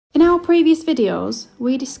previous videos,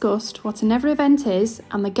 we discussed what a never event is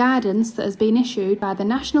and the guidance that has been issued by the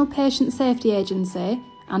National Patient Safety Agency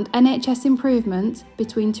and NHS Improvement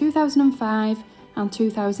between 2005 and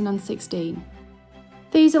 2016.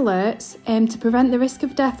 These alerts aim to prevent the risk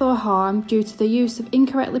of death or harm due to the use of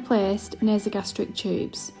incorrectly placed nasogastric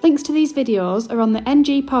tubes. Links to these videos are on the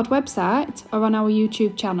NGPod website or on our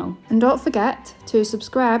YouTube channel. And don't forget to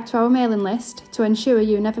subscribe to our mailing list to ensure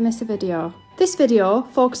you never miss a video. This video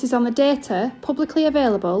focuses on the data publicly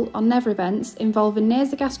available on never events involving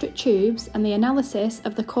nasogastric tubes and the analysis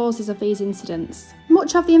of the causes of these incidents.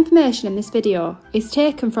 Much of the information in this video is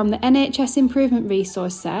taken from the NHS Improvement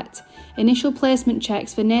resource set, Initial Placement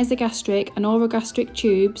Checks for Nasogastric and Orogastric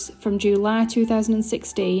Tubes from July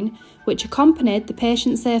 2016, which accompanied the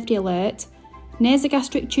Patient Safety Alert,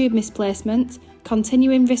 Nasogastric Tube Misplacement,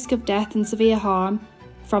 Continuing Risk of Death and Severe Harm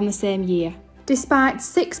from the same year. Despite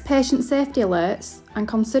 6 patient safety alerts and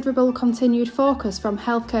considerable continued focus from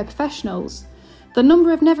healthcare professionals, the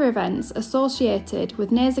number of never events associated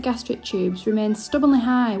with nasogastric tubes remains stubbornly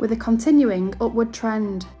high with a continuing upward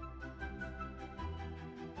trend.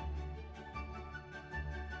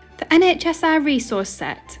 The NHSI resource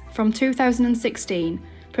set from 2016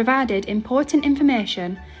 provided important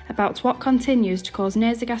information about what continues to cause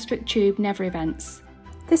nasogastric tube never events.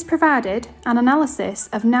 This provided an analysis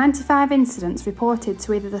of 95 incidents reported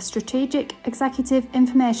to either the Strategic Executive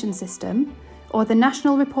Information System or the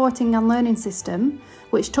National Reporting and Learning System,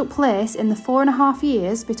 which took place in the 4.5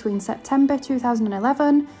 years between September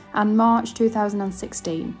 2011 and March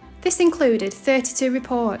 2016. This included 32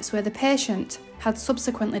 reports where the patient had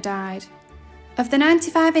subsequently died. Of the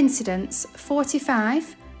 95 incidents,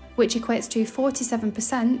 45, which equates to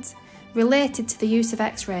 47%, related to the use of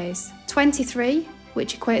X-rays, 23,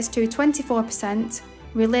 which equates to 24%,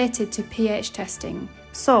 related to pH testing.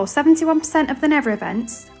 So 71% of the never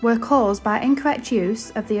events were caused by incorrect use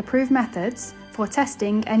of the approved methods for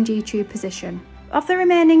testing NG tube position. Of the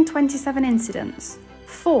remaining 27 incidents,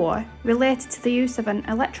 4 related to the use of an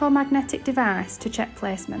electromagnetic device to check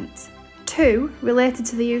placement. 2 related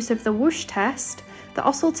to the use of the whoosh test, the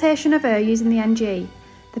auscultation of air using the NG.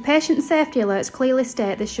 The patient safety alerts clearly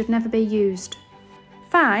state this should never be used.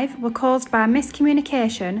 5 were caused by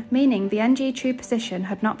miscommunication, meaning the NG tube position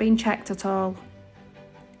had not been checked at all.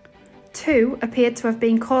 2 appeared to have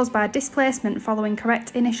been caused by displacement following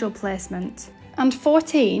correct initial placement. And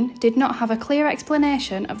 14 did not have a clear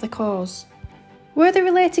explanation of the cause. Where the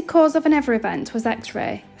related cause of a never event was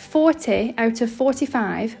X-ray, 40 out of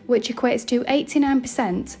 45, which equates to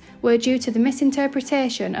 89%, were due to the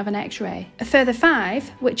misinterpretation of an X-ray. A further 5,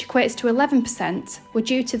 which equates to 11%, were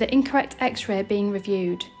due to the incorrect X-ray being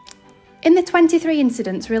reviewed. In the 23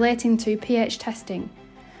 incidents relating to pH testing,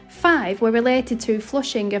 5 were related to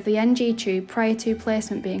flushing of the NG tube prior to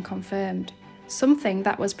placement being confirmed, something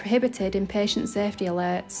that was prohibited in patient safety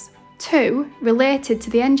alerts. 2 related to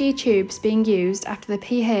the NG tubes being used after the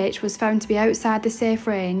pH was found to be outside the safe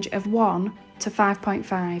range of 1 to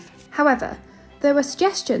 5.5. However, there were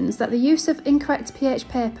suggestions that the use of incorrect pH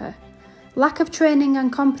paper, lack of training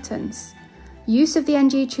and competence, use of the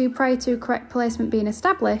NG tube prior to correct placement being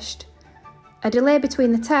established, a delay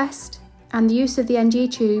between the test, and the use of the NG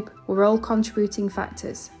tube were all contributing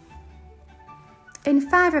factors. In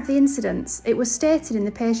 5 of the incidents, it was stated in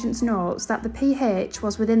the patient's notes that the pH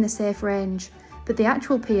was within the safe range, but the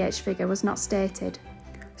actual pH figure was not stated.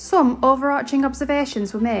 Some overarching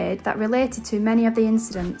observations were made that related to many of the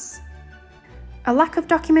incidents. A lack of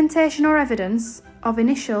documentation or evidence of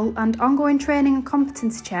initial and ongoing training and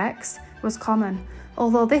competency checks was common,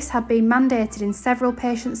 although this had been mandated in several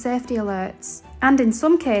patient safety alerts. And in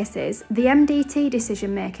some cases, the MDT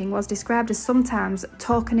decision-making was described as sometimes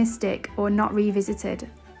tokenistic or not revisited.